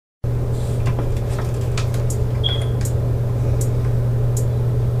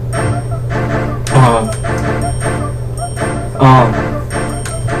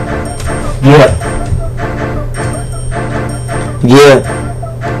Yeah. Yeah.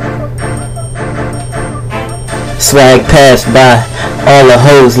 Swag passed by, all the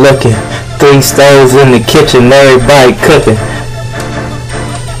hoes looking. 3 stoves in the kitchen, everybody cooking.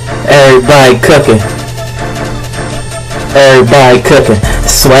 Everybody cooking. Everybody cooking.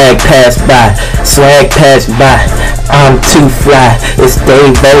 Swag passed by. Swag passed by. I'm too fly. It's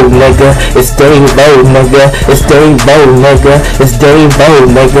Dave-O, nigga. It's Dave-O, nigga. It's Dave-O, nigga. It's Dave-O,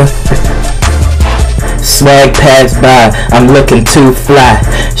 nigga. Swag passed by. I'm looking too fly.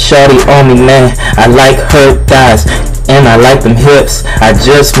 Shorty on me, man. I like her thighs. And I like them hips. I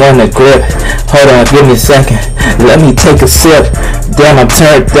just want a grip. Hold on, give me a second. Let me take a sip. Damn, I'm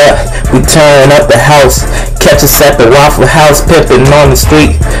turned up. We turn up the house. Catch us at the Waffle House, pippin' on the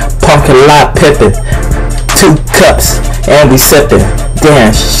street. Punkin' lot pippin'. 2 cups and we sippin'.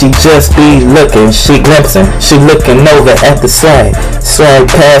 Damn, she just be looking. She glimpsing. She looking over at the swag. Swag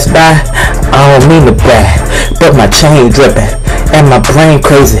passed by. I don't mean to brag, but my chain drippin' and my brain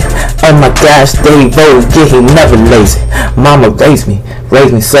crazy. Oh my gosh, Dave-O, yeah, he never lazy. Mama raised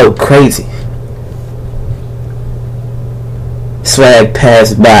me so crazy. Swag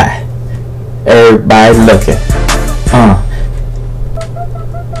passed by. Everybody looking.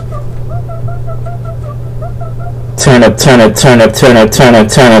 Turn up, turn up, turn up, turn up, turn up,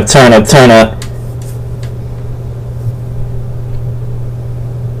 turn up, turn up, turn up.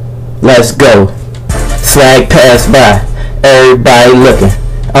 Let's go. Swag passed by. Everybody looking.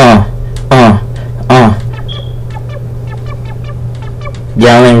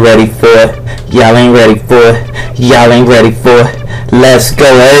 Y'all ain't ready for it. Y'all ain't ready for it. Y'all ain't ready for it. Let's go.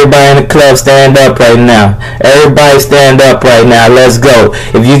 Everybody in the club stand up right now. Everybody stand up right now. Let's go.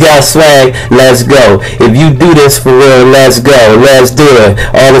 If you got swag, let's go. If you do this for real, let's go. Let's do it.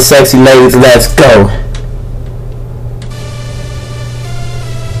 All the sexy ladies, let's go.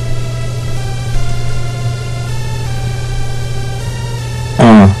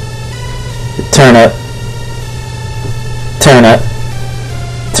 Turn up. Turn up.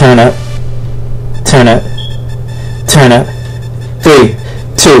 Turn up. Turn up. Turn up. 3,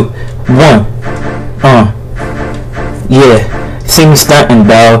 2, 1. Yeah. See me stunting,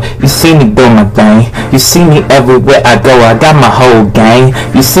 dog. You see me do my thing. You see me everywhere I go. I got my whole gang.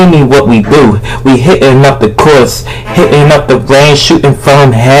 You see me what we do. We hitting up the course, hitting up the range, shooting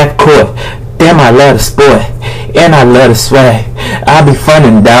from half court. Damn, I love the sport, and I love the swag. I be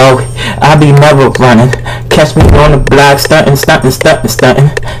funnin', dog. I be never running. Catch me on the block, stunting, stunting, stunting, stunting,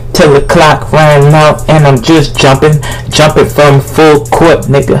 till the clock ran out, and I'm just jumping from full court,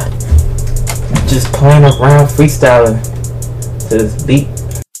 nigga. Just playing around, freestyling to this beat.